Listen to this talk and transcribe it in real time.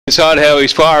Inside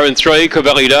Howie's Fire in 3,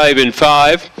 Cavalli Dave in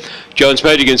 5, John's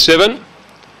Magic in 7.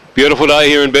 Beautiful day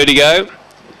here in Bendigo.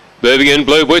 Moving in,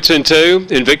 Blue Boots in 2,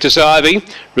 Invictus Ivy,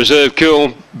 Reserve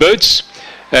Cool Boots.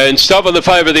 And stop on the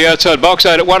favour of the outside box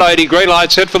 8 at 180. Green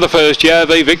light set for the first.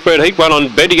 JRV Vic-Bred Heat 1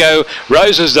 on Bendigo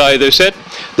Roses Day. They're set.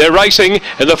 They're racing.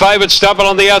 And the favourite stumping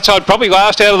on the outside. Probably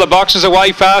last out of the boxes.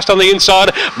 Away fast on the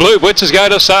inside. Blue Boots is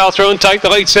going to sail through and take the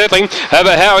lead settling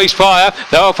over Howie's Fire.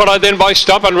 They were followed then by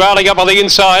Stompin' railing up on the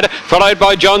inside. Followed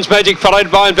by John's Magic. Followed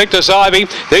by Invictus Ivy.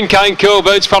 Then came Cool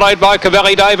Boots. Followed by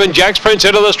Cavalli Dave and Jack's Prince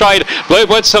into the straight. Blue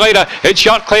Boots the leader. It's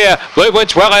shot clear. Blue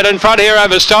Boots well out in front here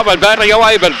over Stompin' battling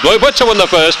away. But Blue Boots will win the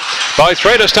first. By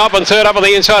 3 to Stompin', third up on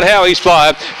the inside, Howie's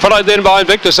Flyer. Followed then by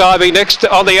Invictus Ivy. Next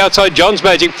on the outside, John's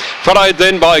Magic. Followed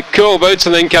then by Cool Boots,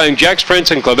 and then came Jack's Prince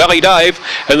and Cavalli Dave.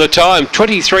 And the time,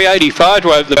 23.85 to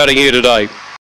open the batting here today.